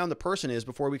that kicked down the person is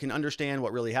before we can understand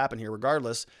what really happened here.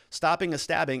 Regardless, stopping a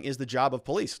stabbing is the job of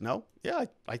police. No? Yeah,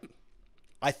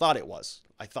 I thought it was.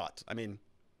 I mean,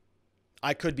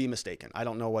 I could be mistaken. I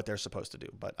don't know what they're supposed to do,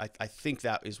 but I think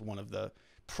that is one of the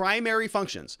primary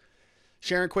functions.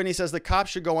 Sharon Quidney says the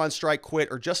cops should go on strike, quit,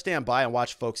 or just stand by and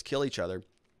watch folks kill each other.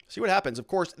 See what happens. Of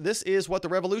course, this is what the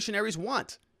revolutionaries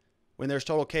want. When there's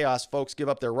total chaos, folks give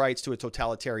up their rights to a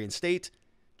totalitarian state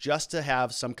just to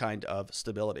have some kind of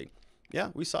stability. Yeah,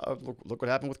 we saw, look what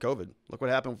happened with COVID. Look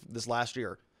what happened this last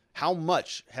year. How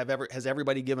much has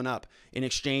everybody given up in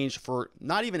exchange for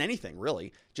not even anything,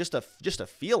 really, just a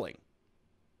feeling.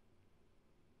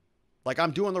 Like,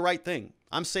 I'm doing the right thing.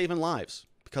 I'm saving lives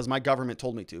because my government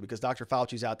told me to, because Dr.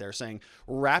 Fauci's out there saying,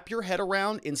 wrap your head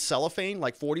around in cellophane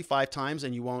like 45 times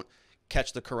and you won't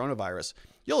catch the coronavirus.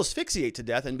 You'll asphyxiate to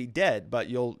death and be dead, but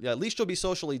at least you'll be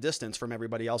socially distanced from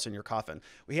everybody else in your coffin.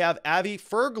 We have Avi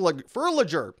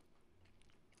Furliger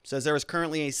says there is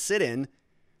currently a sit-in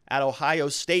at Ohio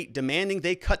State demanding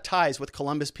they cut ties with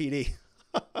Columbus PD.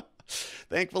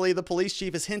 Thankfully, the police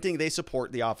chief is hinting they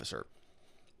support the officer.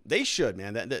 They should,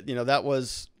 man. That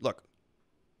was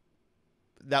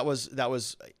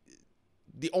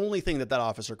the only thing that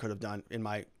officer could have done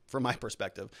from my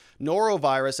perspective.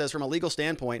 Norovirus says from a legal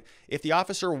standpoint, if the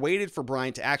officer waited for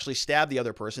Bryant to actually stab the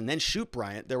other person, then shoot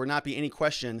Bryant, there would not be any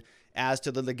question as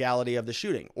to the legality of the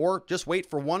shooting. Or just wait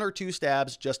for 1 or 2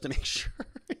 stabs just to make sure.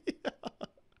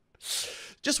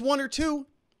 Just 1 or 2.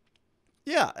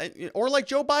 Yeah. Or like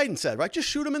Joe Biden said, right? Just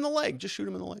shoot him in the leg. Just shoot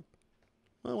him in the leg.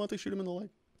 Well, why don't they shoot him in the leg?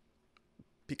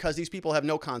 Because these people have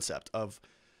no concept of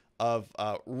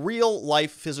real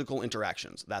life physical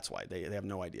interactions. That's why they have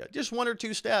no idea. Just 1 or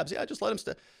 2 stabs. Yeah, just let him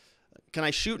stab. Can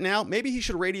I shoot now? Maybe he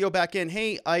should radio back in.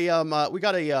 Hey, we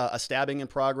got a stabbing in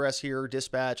progress here.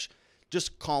 Dispatch,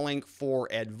 just calling for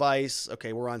advice.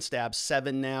 Okay, we're on stab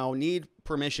 7 now. Need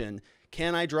permission.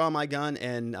 Can I draw my gun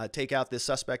and take out this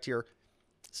suspect here?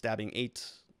 Stabbing 8.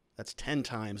 That's 10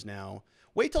 times now.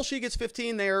 Wait till she gets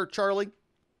 15 there, Charlie.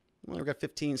 Well, we've got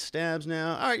 15 stabs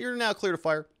now. All right, you're now clear to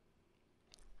fire.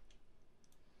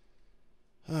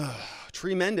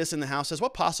 Tremendous in the House says,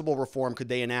 what possible reform could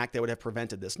they enact that would have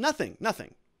prevented this? Nothing.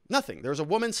 There's a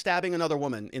woman stabbing another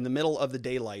woman in the middle of the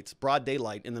daylight, broad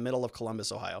daylight in the middle of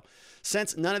Columbus, Ohio.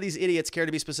 Since none of these idiots care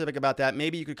to be specific about that,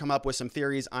 maybe you could come up with some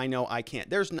theories. I know I can't.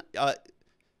 There's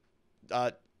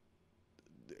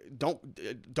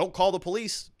don't call the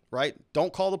police, right?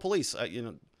 Don't call the police.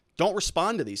 Don't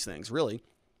respond to these things, really.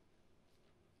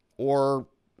 Or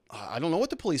I don't know what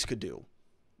the police could do.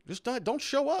 Just don't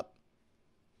show up.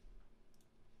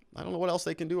 I don't know what else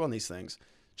they can do on these things.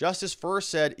 Justice First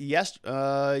said,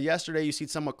 yesterday you seem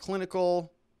somewhat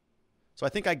clinical. So I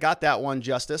think I got that one,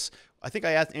 Justice. I think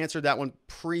I answered that one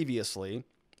previously.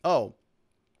 Is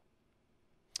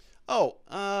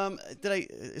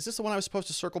this the one I was supposed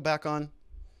to circle back on?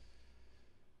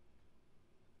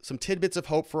 Some tidbits of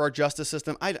hope for our justice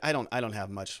system. I don't have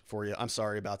much for you. I'm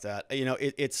sorry about that.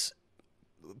 It's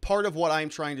part of what I'm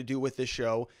trying to do with this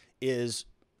show is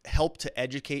help to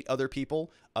educate other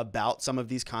people about some of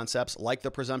these concepts, like the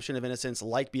presumption of innocence,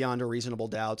 like beyond a reasonable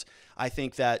doubt. I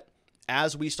think that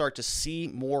as we start to see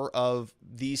more of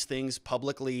these things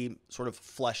publicly sort of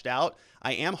fleshed out,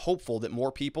 I am hopeful that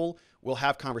more people will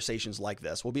have conversations like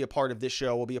this. We'll be a part of this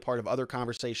show. We'll be a part of other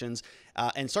conversations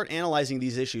and start analyzing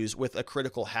these issues with a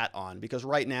critical hat on, because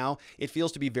right now it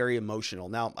feels to be very emotional.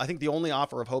 Now, I think the only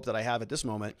offer of hope that I have at this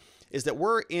moment is that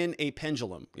we're in a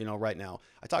pendulum, right now.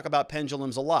 I talk about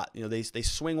pendulums a lot. They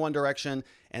swing one direction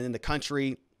and then the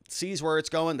country sees where it's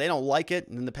going. They don't like it.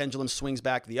 And then the pendulum swings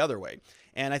back the other way.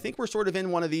 And I think we're sort of in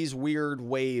one of these weird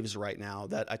waves right now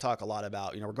that I talk a lot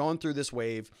about. We're going through this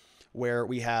wave where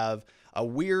we have a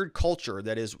weird culture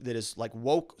that is like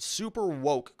woke, super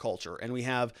woke culture. And we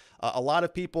have a lot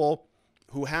of people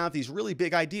who have these really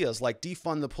big ideas like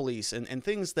defund the police and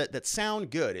things that sound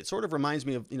good. It sort of reminds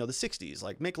me of, the 60s,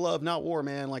 like make love, not war,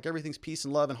 man. Like everything's peace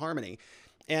and love and harmony.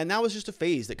 And that was just a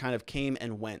phase that kind of came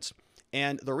and went.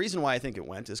 And the reason why I think it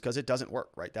went is because it doesn't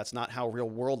work, right? That's not how real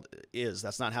world is.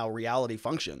 That's not how reality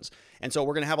functions. And so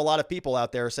we're going to have a lot of people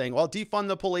out there saying, well, defund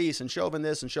the police and Chauvin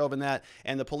this and Chauvin that,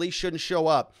 and the police shouldn't show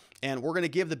up. And we're going to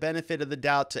give the benefit of the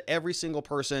doubt to every single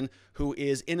person who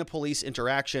is in a police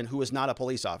interaction who is not a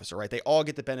police officer, right? They all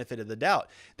get the benefit of the doubt.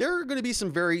 There are going to be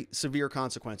some very severe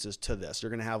consequences to this. You're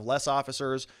going to have less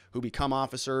officers who become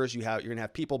officers. You're going to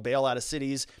have people bail out of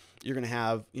cities. You're going to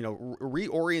have,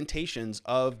 reorientations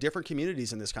of different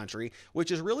communities in this country,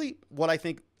 which is really what I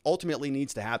think ultimately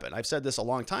needs to happen. I've said this a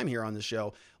long time here on the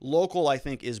show. Local, I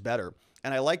think, is better.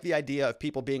 And I like the idea of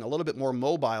people being a little bit more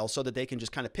mobile so that they can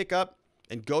just kind of pick up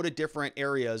and go to different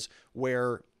areas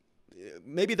where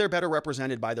maybe they're better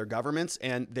represented by their governments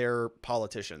and their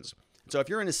politicians. So if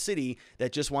you're in a city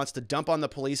that just wants to dump on the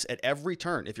police at every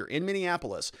turn, if you're in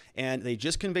Minneapolis and they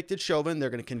just convicted Chauvin, they're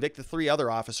going to convict the 3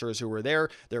 other officers who were there.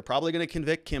 They're probably going to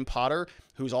convict Kim Potter,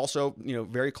 who's also,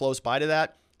 very close by to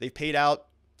that. They've paid out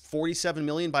 $47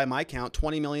 million by my count,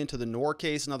 $20 million to the Knorr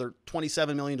case, another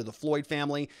 $27 million to the Floyd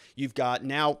family. You've got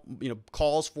now,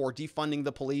 calls for defunding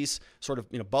the police sort of,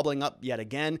 bubbling up yet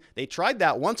again. They tried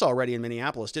that once already in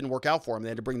Minneapolis. Didn't work out for them. They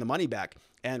had to bring the money back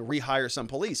and rehire some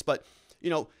police. But,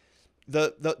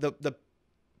 the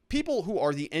people who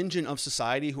are the engine of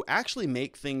society, who actually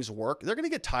make things work, they're going to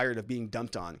get tired of being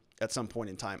dumped on at some point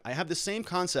in time. I have the same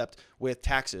concept with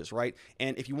taxes, right?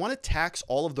 And if you want to tax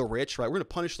all of the rich, right, we're going to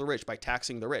punish the rich by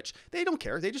taxing the rich. They don't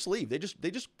care. They just leave. They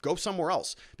just go somewhere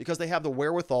else because they have the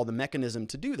wherewithal, the mechanism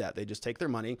to do that. They just take their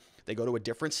money, they go to a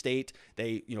different state,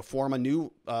 they form a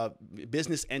new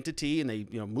business entity, and they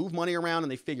move money around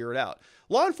and they figure it out.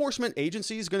 Law enforcement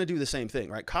agency is going to do the same thing,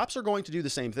 right? Cops are going to do the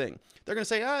same thing. They're going to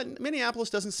say, Minneapolis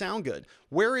doesn't sound good.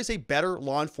 Where is a better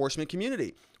law enforcement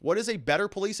community? What is a better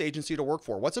police agency to work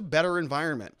for? What's a better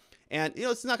environment? And,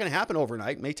 it's not going to happen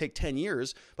overnight. It may take 10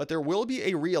 years, but there will be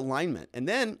a realignment. And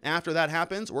then after that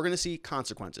happens, we're going to see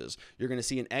consequences. You're going to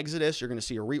see an exodus. You're going to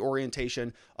see a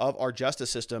reorientation of our justice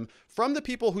system from the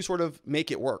people who sort of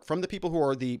make it work, from the people who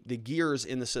are the gears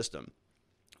in the system.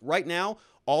 Right now,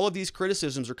 all of these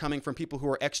criticisms are coming from people who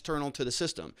are external to the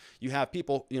system. You have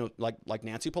people, like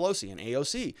Nancy Pelosi and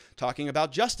AOC talking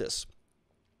about justice.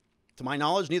 To my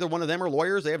knowledge, neither one of them are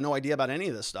lawyers. They have no idea about any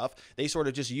of this stuff. They sort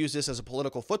of just use this as a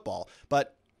political football.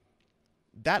 But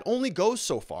that only goes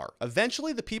so far.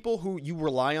 Eventually, the people who you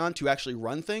rely on to actually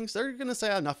run things, they're going to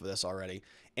say, enough of this already.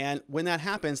 And when that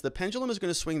happens, the pendulum is going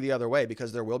to swing the other way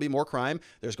because there will be more crime.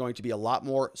 There's going to be a lot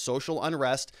more social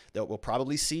unrest that we'll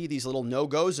probably see these little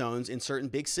no-go zones in certain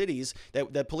big cities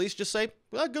that police just say,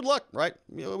 well, good luck, right?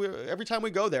 Every time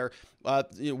we go there,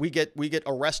 we get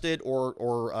arrested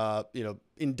or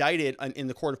indicted in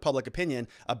the court of public opinion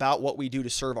about what we do to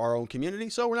serve our own community.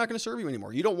 So we're not going to serve you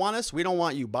anymore. You don't want us. We don't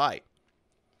want you. Bye.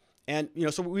 And,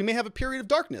 so we may have a period of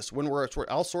darkness when we're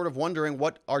all sort of wondering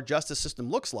what our justice system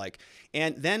looks like.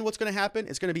 And then what's going to happen?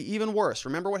 It's going to be even worse.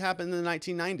 Remember what happened in the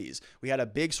 1990s? We had a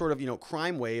big sort of,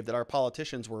 crime wave that our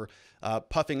politicians were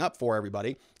puffing up for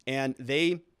everybody. And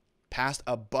they passed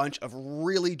a bunch of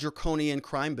really draconian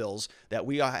crime bills that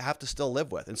we have to still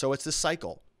live with. And so it's this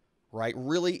cycle, right?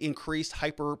 Really increased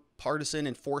hyper-partisan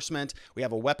enforcement. We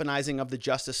have a weaponizing of the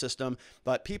justice system,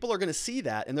 but people are going to see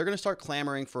that and they're going to start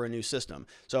clamoring for a new system.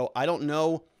 So I don't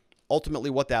know ultimately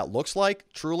what that looks like,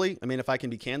 truly. I mean, if I can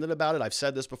be candid about it, I've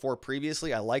said this before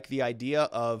previously. I like the idea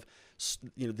of,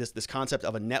 this concept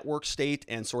of a network state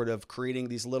and sort of creating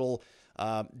these little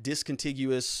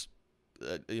discontiguous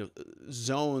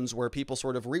zones where people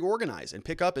sort of reorganize and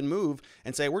pick up and move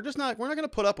and say, we're not going to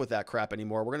put up with that crap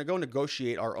anymore. We're going to go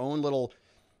negotiate our own little,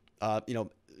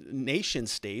 nation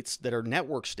states that are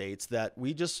network states that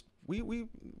we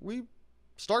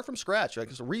start from scratch,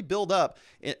 right? So rebuild up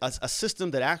a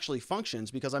system that actually functions,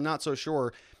 because I'm not so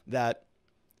sure that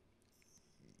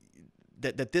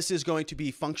this is going to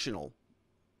be functional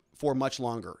for much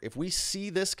longer. If we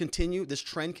see this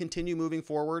trend continue moving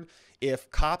forward, if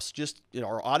cops just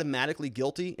are automatically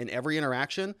guilty in every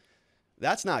interaction,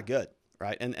 that's not good,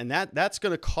 right? And that's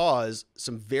going to cause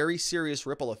some very serious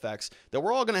ripple effects that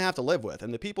we're all going to have to live with.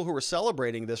 And the people who are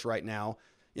celebrating this right now,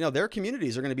 their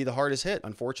communities are going to be the hardest hit,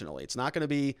 unfortunately. It's not going to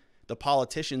be the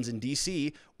politicians in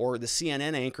DC or the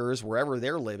CNN anchors wherever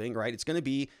they're living, right? It's going to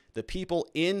be the people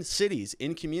in cities,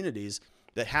 in communities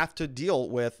that have to deal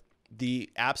with the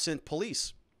absent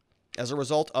police as a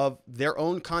result of their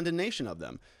own condemnation of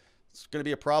them. It's going to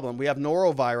be a problem. We have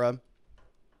Norovira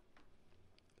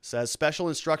says special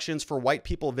instructions for white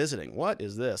people visiting. What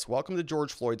is this? Welcome to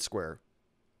George Floyd Square.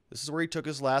 This is where he took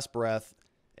his last breath.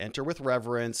 Enter with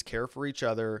reverence, care for each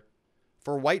other.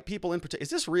 For white people in particular. Is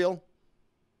this real?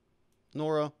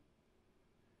 Nora?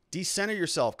 Decenter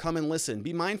yourself. Come and listen.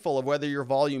 Be mindful of whether your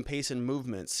volume, pace, and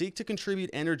movement. Seek to contribute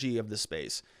energy of the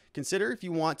space. Consider if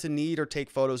you want to need or take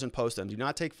photos and post them. Do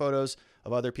not take photos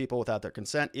of other people without their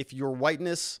consent. If you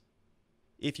whiteness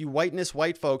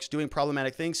white folks doing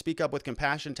problematic things, speak up with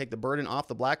compassion, take the burden off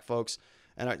the black folks.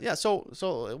 And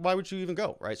so why would you even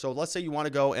go, right? So let's say you want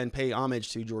to go and pay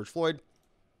homage to George Floyd.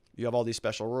 You have all these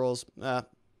special rules.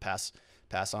 Pass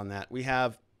on that. We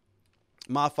have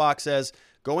Ma Fox says,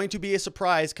 going to be a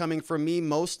surprise coming from me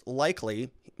most likely.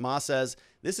 Ma says,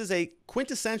 this is a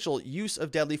quintessential use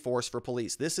of deadly force for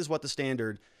police. This is what the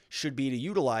standard should be to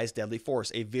utilize deadly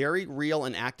force, a very real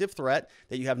and active threat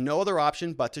that you have no other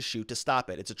option but to shoot to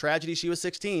stop it. It's a tragedy she was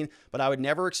 16, but I would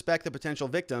never expect the potential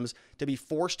victims to be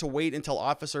forced to wait until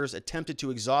officers attempted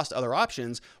to exhaust other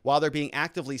options while they're being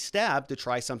actively stabbed to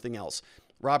try something else.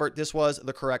 Robert, this was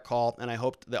the correct call, and I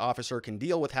hope the officer can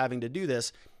deal with having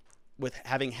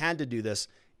had to do this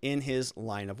in his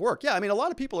line of work. Yeah, I mean, a lot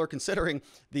of people are considering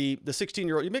the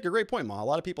 16-year-old. You make a great point, Ma. A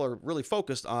lot of people are really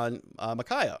focused on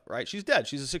Makhia, right? She's dead.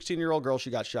 She's a 16-year-old girl. She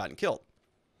got shot and killed.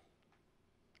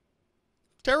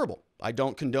 Terrible. I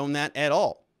don't condone that at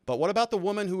all. But what about the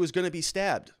woman who was going to be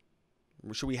stabbed?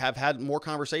 Should we have had more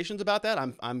conversations about that?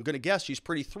 I'm going to guess she's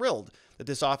pretty thrilled that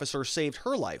this officer saved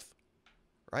her life,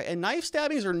 right? And knife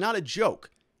stabbings are not a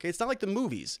joke. Okay, it's not like the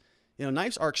movies. You know,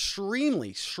 knives are extremely,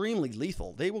 extremely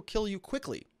lethal. They will kill you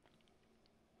quickly.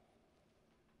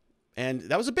 And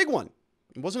that was a big one.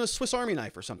 It wasn't a Swiss Army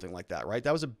knife or something like that, right?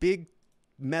 That was a big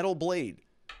metal blade.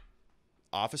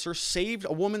 Officer saved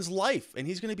a woman's life, and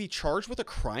he's going to be charged with a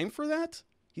crime for that?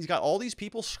 He's got all these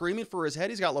people screaming for his head.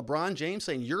 He's got LeBron James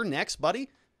saying, "You're next, buddy."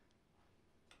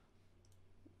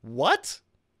 What?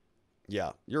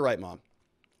 Yeah, you're right, Mom.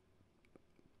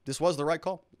 This was the right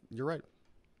call. You're right.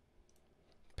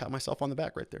 Pat myself on the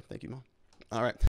back right there. Thank you, Mom. All right.